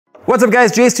What's up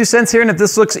guys, Jay's 2 cents here, and if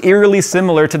this looks eerily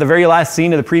similar to the very last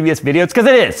scene of the previous video, it's because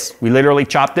it is. We literally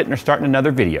chopped it and are starting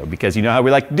another video because you know how we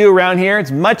like to do around here.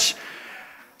 It's much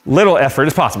little effort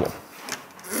as possible.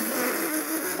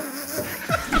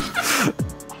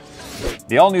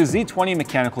 The all-new Z20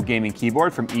 mechanical gaming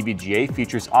keyboard from EVGA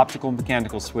features optical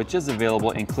mechanical switches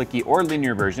available in clicky or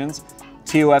linear versions,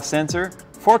 TOF sensor,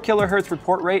 4 kHz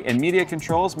report rate, and media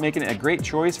controls, making it a great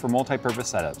choice for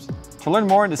multi-purpose setups. To learn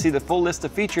more and to see the full list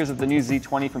of features of the new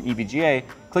Z20 from EVGA,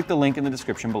 click the link in the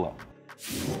description below.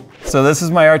 So this is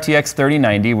my RTX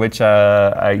 3090, which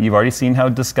you've already seen how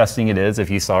disgusting it is if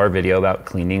you saw our video about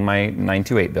cleaning my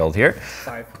 928 build here.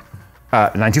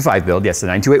 925 build, yes, the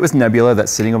 928 was Nebula,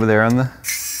 that's sitting over there on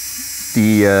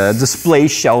the display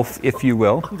shelf, if you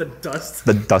will. On the dust.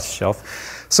 The dust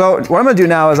shelf. So what I'm gonna do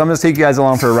now is I'm gonna take you guys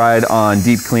along for a ride on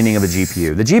deep cleaning of a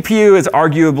GPU. The GPU is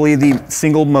arguably the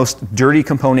single most dirty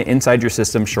component inside your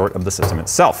system, short of the system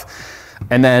itself.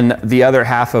 And then the other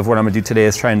half of what I'm gonna do today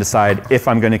is try and decide if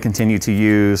I'm gonna continue to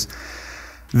use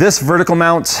this vertical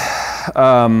mount,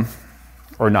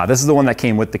 or not. This is the one that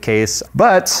came with the case.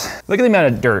 But look at the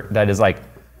amount of dirt that is like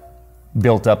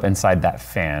built up inside that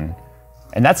fan.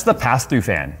 And that's the pass-through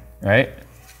fan, right?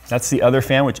 That's the other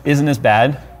fan, which isn't as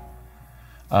bad.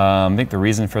 I think the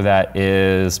reason for that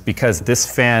is because this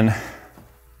fan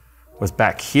was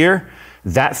back here.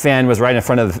 That fan was right in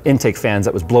front of the intake fans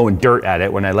that was blowing dirt at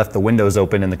it when I left the windows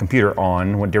open and the computer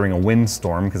on during a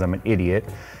windstorm, because I'm an idiot.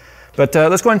 But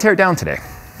let's go ahead and tear it down today.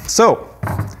 So,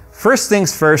 first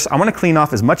things first, I want to clean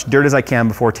off as much dirt as I can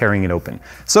before tearing it open.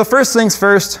 So first things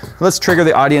first, let's trigger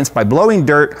the audience by blowing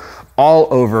dirt all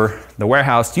over the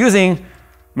warehouse using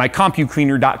my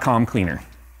CompuCleaner.com cleaner.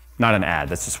 Not an ad,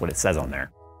 that's just what it says on there.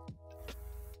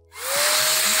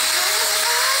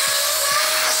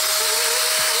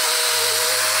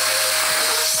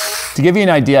 To give you an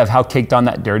idea of how caked on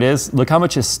that dirt is, look how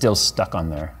much is still stuck on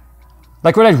there.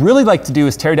 Like what I'd really like to do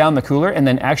is tear down the cooler and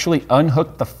then actually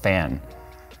unhook the fan.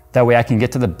 That way I can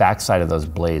get to the backside of those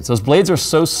blades. Those blades are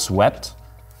so swept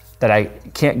that I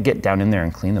can't get down in there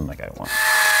and clean them like I want.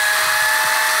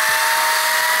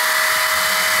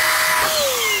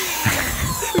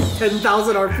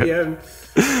 10,000 RPM.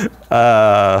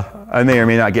 I may or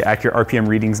may not get accurate RPM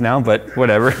readings now, but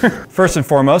whatever. First and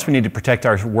foremost, we need to protect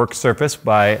our work surface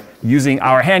by using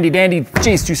our handy dandy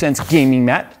Jay's 2 cents gaming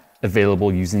mat,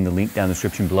 available using the link down in the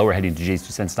description below or heading to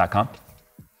jays2cents.com.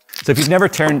 So if you've never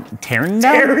teared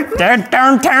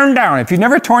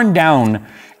down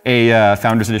a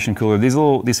Founders Edition cooler,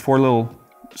 these 4 little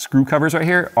screw covers right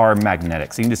here are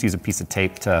magnetic. So you can just use a piece of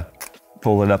tape to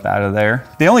pull it up out of there.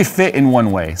 They only fit in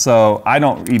one way, so I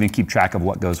don't even keep track of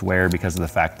what goes where because of the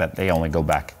fact that they only go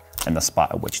back in the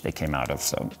spot at which they came out of,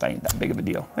 so that ain't that big of a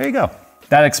deal. There you go.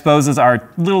 That exposes our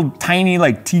little tiny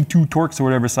like T2 Torx or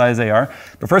whatever size they are.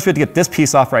 But first we have to get this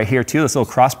piece off right here too. This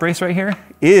little cross brace right here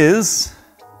is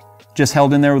just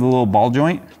held in there with a little ball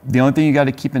joint. The only thing you got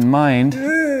to keep in mind,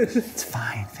 it's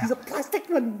fine. It's a plastic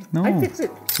one. No. I fix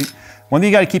it. See, one thing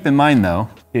you got to keep in mind though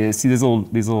is see these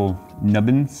little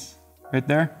nubbins right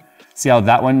there. See how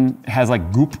that one has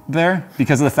like goop there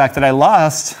because of the fact that I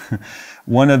lost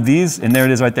one of these, and there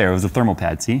it is right there. It was a thermal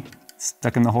pad. See,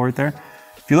 stuck in the hole right there.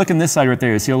 If you look in this side right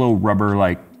there, you see a little rubber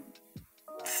like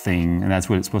thing, and that's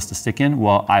what it's supposed to stick in.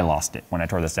 Well, I lost it when I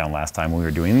tore this down last time when we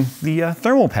were doing the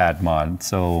thermal pad mod.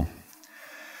 So.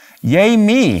 Yay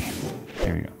me!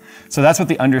 There you go. So that's what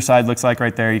the underside looks like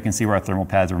right there. You can see where our thermal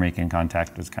pads were making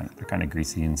contact. They're kind of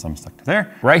greasy and some stuck to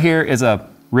there. Right here is a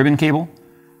ribbon cable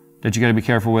that you gotta be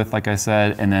careful with, like I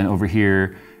said. And then over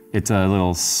here, it's a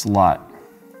little slot.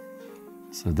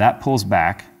 So that pulls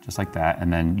back, just like that.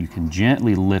 And then you can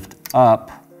gently lift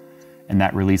up and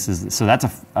that releases. So that's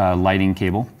a lighting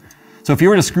cable. So if you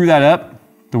were to screw that up,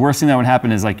 the worst thing that would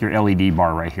happen is like your LED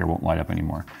bar right here won't light up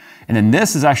anymore. And then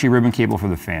this is actually ribbon cable for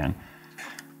the fan.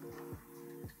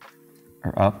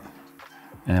 Or up.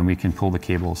 And then we can pull the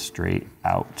cable straight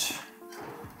out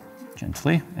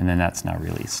gently, and then that's now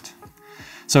released.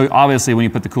 So obviously when you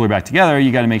put the cooler back together,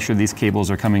 you gotta make sure these cables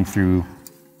are coming through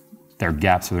their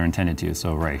gaps where they're intended to.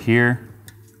 So right here,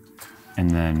 and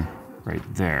then right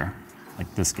there,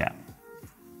 like this gap.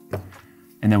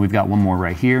 And then we've got one more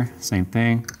right here, same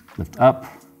thing, lift up,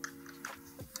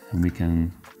 and we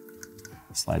can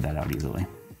slide that out easily.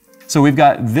 So we've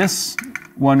got this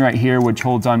one right here, which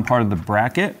holds on part of the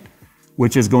bracket,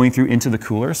 which is going through into the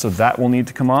cooler. So that will need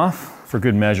to come off. For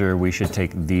good measure, we should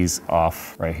take these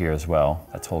off right here as well.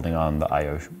 That's holding on the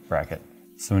IO bracket.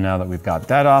 So now that we've got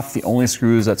that off, the only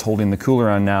screws that's holding the cooler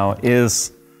on now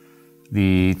is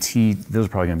the those are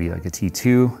probably gonna be like a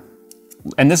T2.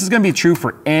 And this is gonna be true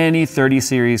for any 30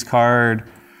 series card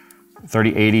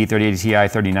 3080, 3080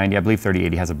 Ti, 3090, I believe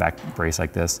 3080 has a back brace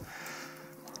like this.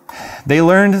 They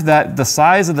learned that the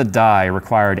size of the die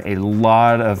required a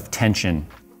lot of tension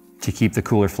to keep the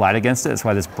cooler flat against it. That's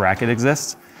why this bracket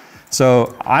exists.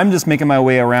 So I'm just making my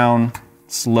way around,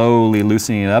 slowly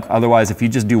loosening it up. Otherwise, if you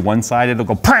just do one side, it'll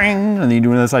go pang, and then you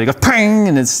do another side, it goes pang,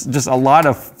 and it's just a lot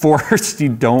of force you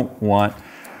don't want.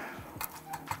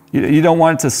 You don't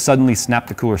want it to suddenly snap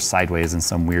the cooler sideways in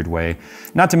some weird way.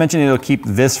 Not to mention it'll keep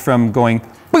this from going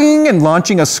bing and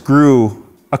launching a screw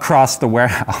across the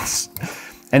warehouse.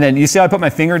 And then you see how I put my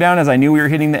finger down as I knew we were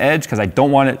hitting the edge? Because I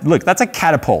don't want it, look, that's a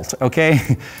catapult, okay?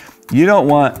 You don't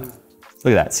want,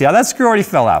 look at that. See how that screw already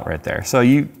fell out right there? So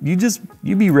you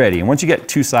be ready. And once you get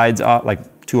two sides off,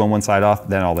 like two on one side off,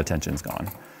 then all the tension's gone.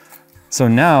 So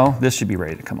now this should be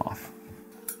ready to come off.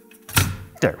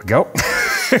 There we go.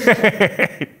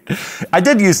 I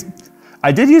did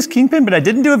use Kingpin, but I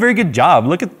didn't do a very good job.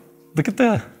 Look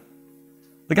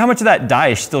how much of that die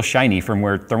is still shiny from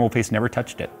where thermal paste never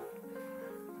touched it.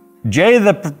 Jay,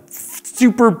 the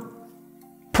super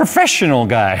professional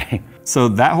guy. So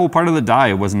that whole part of the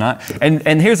die was not,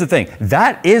 and here's the thing,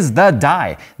 that is the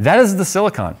die. That is the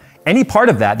silicon. Any part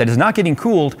of that is not getting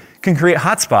cooled can create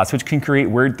hot spots, which can create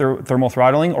weird thermal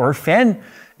throttling or fan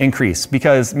increase.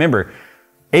 Because remember,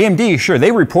 AMD, sure,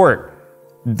 they report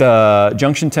the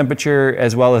junction temperature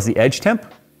as well as the edge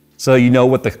temp. So you know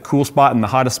what the cool spot and the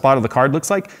hottest spot of the card looks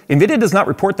like. NVIDIA does not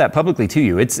report that publicly to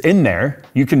you. It's in there.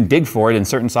 You can dig for it in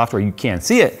certain software. You can't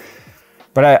see it.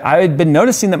 But I had been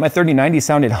noticing that my 3090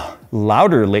 sounded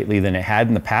louder lately than it had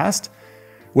in the past,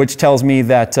 which tells me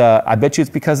that I bet you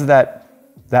it's because of that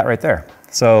right there.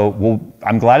 So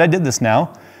I'm glad I did this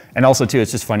now. And also too,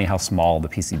 it's just funny how small the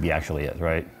PCB actually is,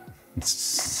 right? It's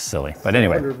silly, but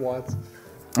anyway. 100 watts.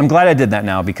 I'm glad I did that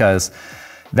now because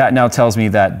that now tells me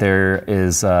that there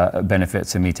is a benefit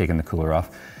to me taking the cooler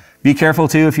off. Be careful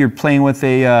too if you're playing with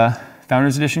a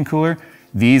Founders Edition cooler.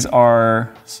 These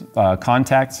are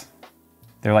contacts.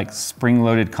 They're like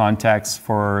spring-loaded contacts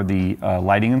for the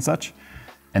lighting and such,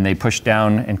 and they push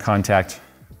down and contact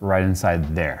right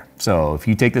inside there. So if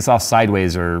you take this off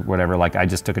sideways or whatever, like I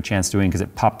just took a chance doing because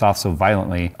it popped off so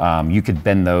violently, you could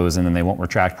bend those and then they won't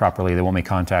retract properly, they won't make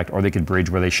contact, or they could bridge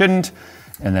where they shouldn't,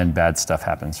 and then bad stuff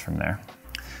happens from there.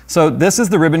 So this is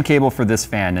the ribbon cable for this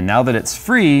fan, and now that it's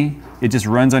free, it just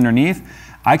runs underneath.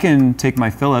 I can take my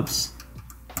Phillips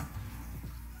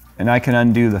and I can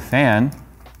undo the fan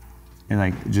and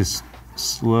like just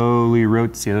slowly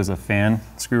rotate. See, there's a fan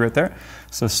screw right there.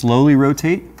 So slowly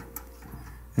rotate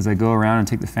as I go around and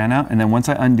take the fan out. And then once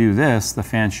I undo this, the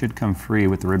fan should come free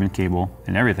with the ribbon cable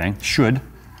and everything. Should.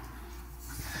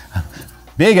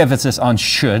 Big emphasis on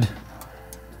should.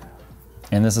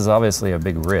 And this is obviously a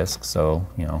big risk, so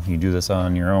you do this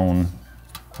on your own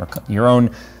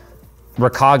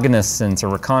recognizance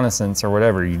or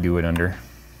whatever you do it under.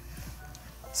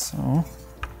 So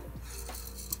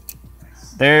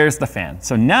there's the fan.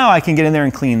 So now I can get in there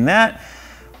and clean that.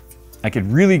 I could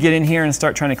really get in here and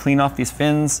start trying to clean off these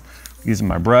fins using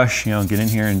my brush, get in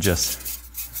here and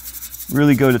just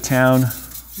really go to town,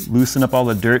 loosen up all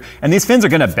the dirt. And these fins are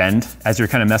gonna bend as you're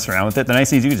kind of messing around with it. The nice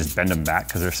thing is you can just bend them back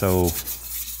because they're so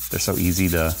easy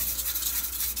to,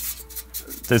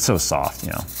 they're so soft,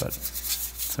 but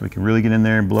so we can really get in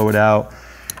there and blow it out.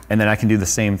 And then I can do the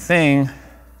same thing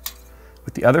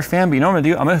with the other fan, but you know what I'm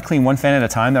gonna do? I'm gonna clean one fan at a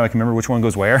time, that I can remember which one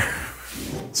goes where.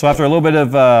 So after a little bit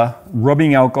of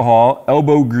rubbing alcohol,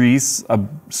 elbow grease, a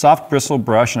soft bristle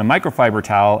brush, and a microfiber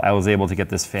towel, I was able to get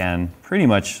this fan pretty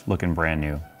much looking brand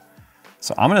new.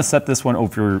 So I'm gonna set this one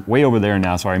way over there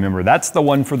now so I remember that's the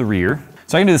one for the rear.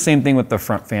 So I can do the same thing with the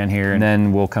front fan here, and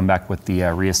then we'll come back with the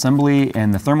reassembly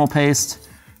and the thermal paste,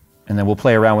 and then we'll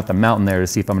play around with the mount in there to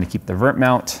see if I'm gonna keep the vert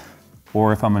mount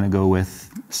or if I'm gonna go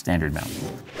with standard mount.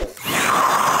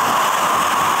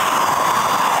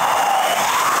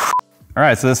 All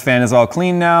right, so this fan is all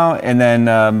clean now, and then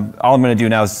all I'm gonna do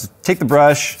now is take the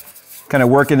brush, kind of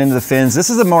work it into the fins. This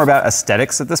is more about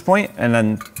aesthetics at this point, and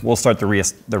then we'll start the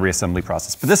reassembly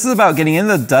process. But this is about getting in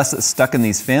the dust that's stuck in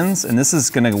these fins, and this is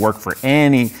gonna work for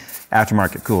any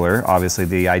aftermarket cooler. Obviously,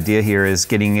 the idea here is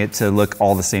getting it to look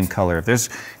all the same color. If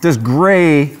there's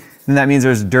gray, then that means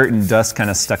there's dirt and dust kind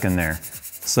of stuck in there.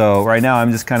 So right now,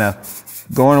 I'm just kind of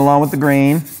going along with the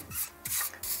grain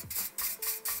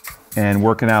and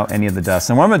working out any of the dust.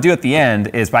 And what I'm gonna do at the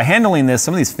end is by handling this,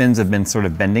 some of these fins have been sort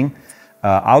of bending.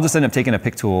 I'll just end up taking a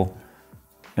pick tool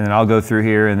and then I'll go through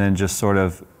here and then just sort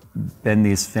of bend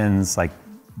these fins like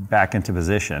back into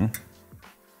position.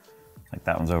 Like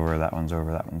that one's over, that one's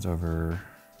over, that one's over.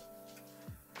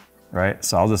 Right,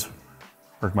 so I'll just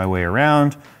work my way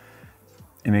around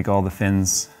and make all the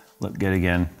fins look good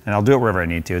again. And I'll do it wherever I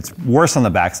need to. It's worse on the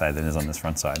back side than it is on this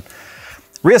front side.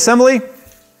 Reassembly,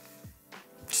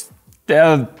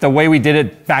 the way we did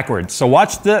it backwards. So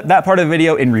watch that part of the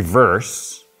video in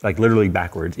reverse, like literally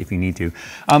backwards if you need to.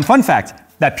 Fun fact,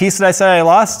 that piece that I said I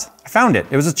lost, I found it.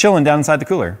 It was just chilling down inside the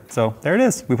cooler. So there it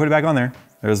is, we put it back on there.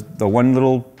 There's the one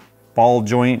little ball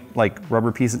joint, like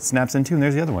rubber piece it snaps into, and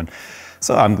there's the other one.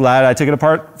 So I'm glad I took it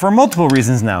apart for multiple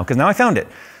reasons now, because now I found it.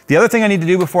 The other thing I need to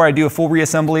do before I do a full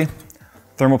reassembly,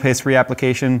 thermal paste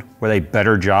reapplication with a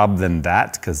better job than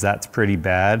that, because that's pretty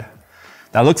bad.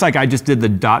 That looks like I just did the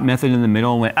dot method in the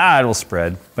middle and went, it'll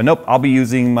spread. But nope, I'll be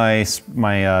using my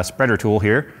spreader tool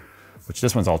here, which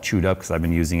this one's all chewed up because I've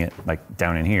been using it like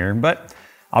down in here, but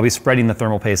I'll be spreading the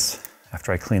thermal paste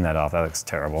after I clean that off. That looks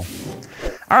terrible.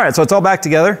 All right, so it's all back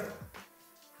together.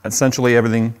 Essentially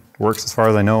everything works as far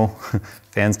as I know.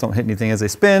 Fans don't hit anything as they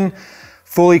spin.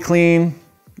 Fully clean,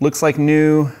 looks like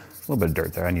new. A little bit of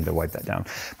dirt there, I need to wipe that down.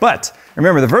 But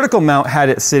remember, the vertical mount had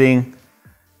it sitting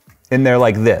in there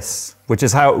like this, which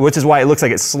is why it looks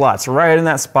like it slots right in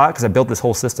that spot, because I built this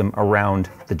whole system around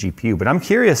the GPU. But I'm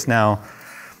curious now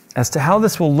as to how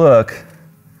this will look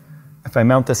if I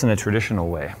mount this in a traditional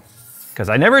way, because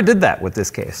I never did that with this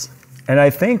case. And I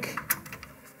think,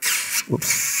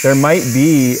 oops, there might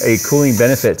be a cooling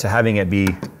benefit to having it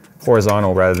be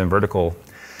horizontal rather than vertical,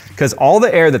 because all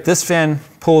the air that this fan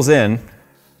pulls in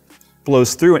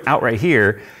blows through and out right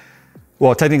here.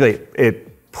 Well, technically it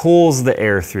pulls the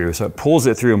air through, so it pulls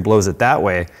it through and blows it that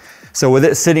way. So with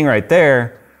it sitting right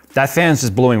there, that fan's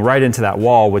just blowing right into that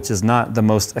wall, which is not the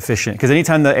most efficient, because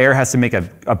anytime the air has to make an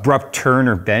abrupt turn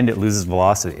or bend, it loses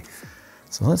velocity.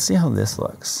 So let's see how this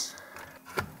looks.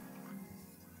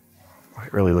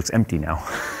 It really looks empty now.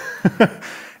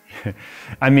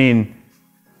 I mean,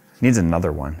 it needs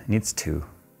another one, it needs two.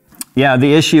 Yeah,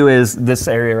 the issue is this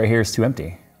area right here is too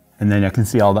empty. And then I can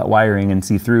see all that wiring and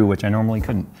see through, which I normally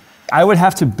couldn't. I would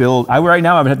have to build, right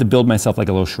now I would have to build myself like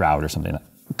a little shroud or something that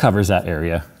covers that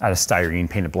area out of styrene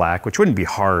painted black, which wouldn't be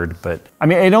hard, but I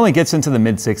mean, it only gets into the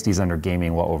mid 60s under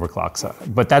gaming while overclocks.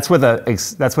 But that's with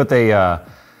a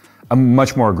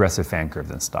much more aggressive fan curve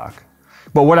than stock.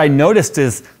 But what I noticed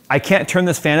is I can't turn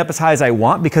this fan up as high as I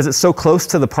want because it's so close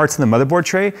to the parts in the motherboard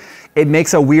tray. It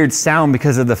makes a weird sound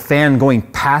because of the fan going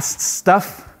past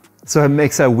stuff. So it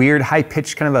makes a weird high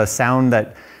pitched kind of a sound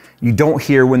that you don't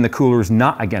hear when the cooler's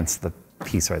not against the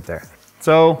piece right there.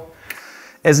 So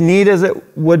as neat as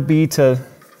it would be to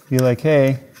be like,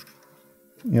 hey,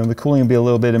 the cooling will be a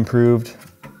little bit improved,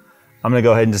 I'm gonna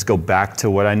go ahead and just go back to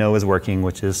what I know is working,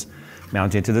 which is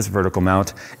mounting to this vertical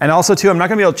mount. And also too, I'm not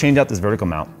gonna be able to change out this vertical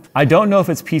mount. I don't know if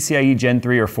it's PCIe Gen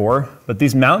 3 or 4, but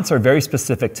these mounts are very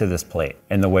specific to this plate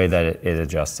and the way that it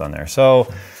adjusts on there. So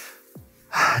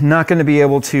not gonna be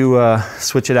able to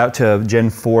switch it out to a Gen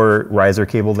 4 riser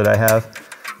cable that I have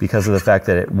because of the fact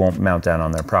that it won't mount down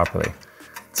on there properly.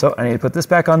 So I need to put this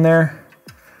back on there.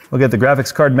 We'll get the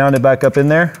graphics card mounted back up in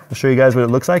there. We'll show you guys what it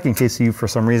looks like in case you, for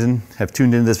some reason, have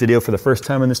tuned into this video for the first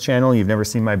time on this channel. You've never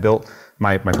seen my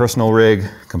personal rig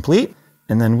complete.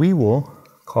 And then we will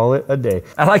call it a day.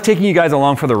 I like taking you guys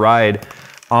along for the ride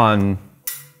on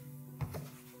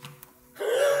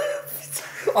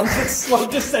this slow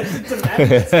descent into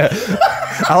madness.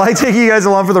 I like taking you guys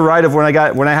along for the ride of when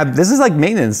I have, this is like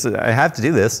maintenance. I have to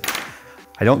do this.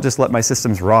 I don't just let my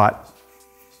systems rot,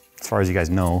 as far as you guys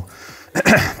know.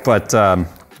 But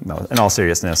no, in all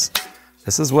seriousness,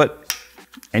 this is what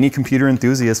any computer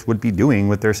enthusiast would be doing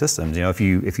with their systems. If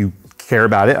you care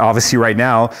about it, obviously right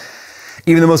now,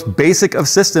 even the most basic of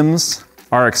systems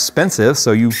are expensive,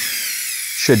 so you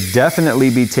should definitely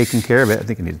be taking care of it. I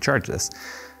think I need to charge this.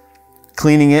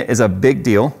 Cleaning it is a big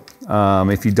deal.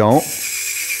 If you don't,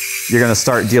 you're gonna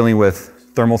start dealing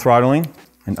with thermal throttling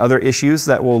and other issues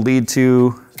that will lead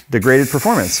to degraded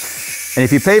performance. And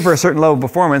if you pay for a certain level of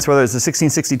performance, whether it's a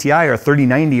 1660 Ti or a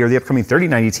 3090 or the upcoming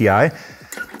 3090 Ti,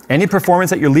 any performance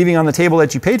that you're leaving on the table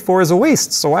that you paid for is a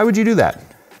waste. So why would you do that?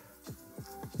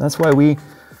 That's why we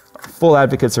are full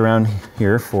advocates around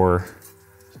here for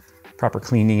proper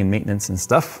cleaning and maintenance and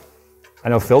stuff. I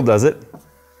know Phil does it.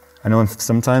 I know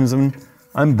sometimes when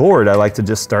I'm bored, I like to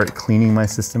just start cleaning my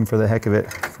system for the heck of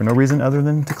it, for no reason other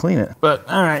than to clean it. But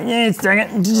all right, yeah, dang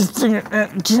it, just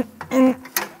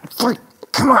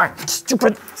come on,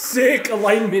 stupid. Sick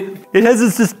alignment. It has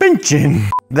a suspension.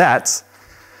 That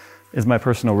is my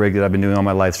personal rig that I've been doing all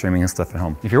my live streaming and stuff at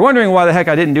home. If you're wondering why the heck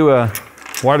I didn't do a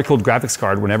water-cooled graphics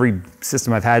card when every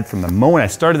system I've had from the moment I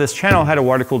started this channel had a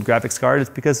water-cooled graphics card, it's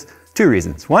because two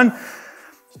reasons. One,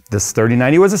 this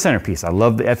 3090 was a centerpiece. I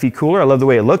love the FE cooler, I love the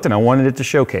way it looked, and I wanted it to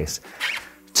showcase.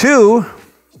 Two,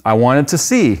 I wanted to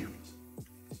see.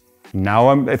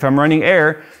 Now if I'm running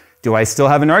air, Do I still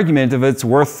have an argument if it's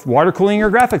worth water cooling your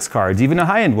graphics cards, even a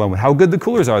high-end one with how good the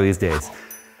coolers are these days?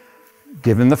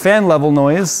 Given the fan level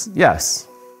noise, yes.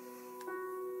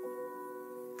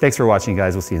 Thanks for watching,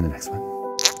 guys. We'll see you in the next one.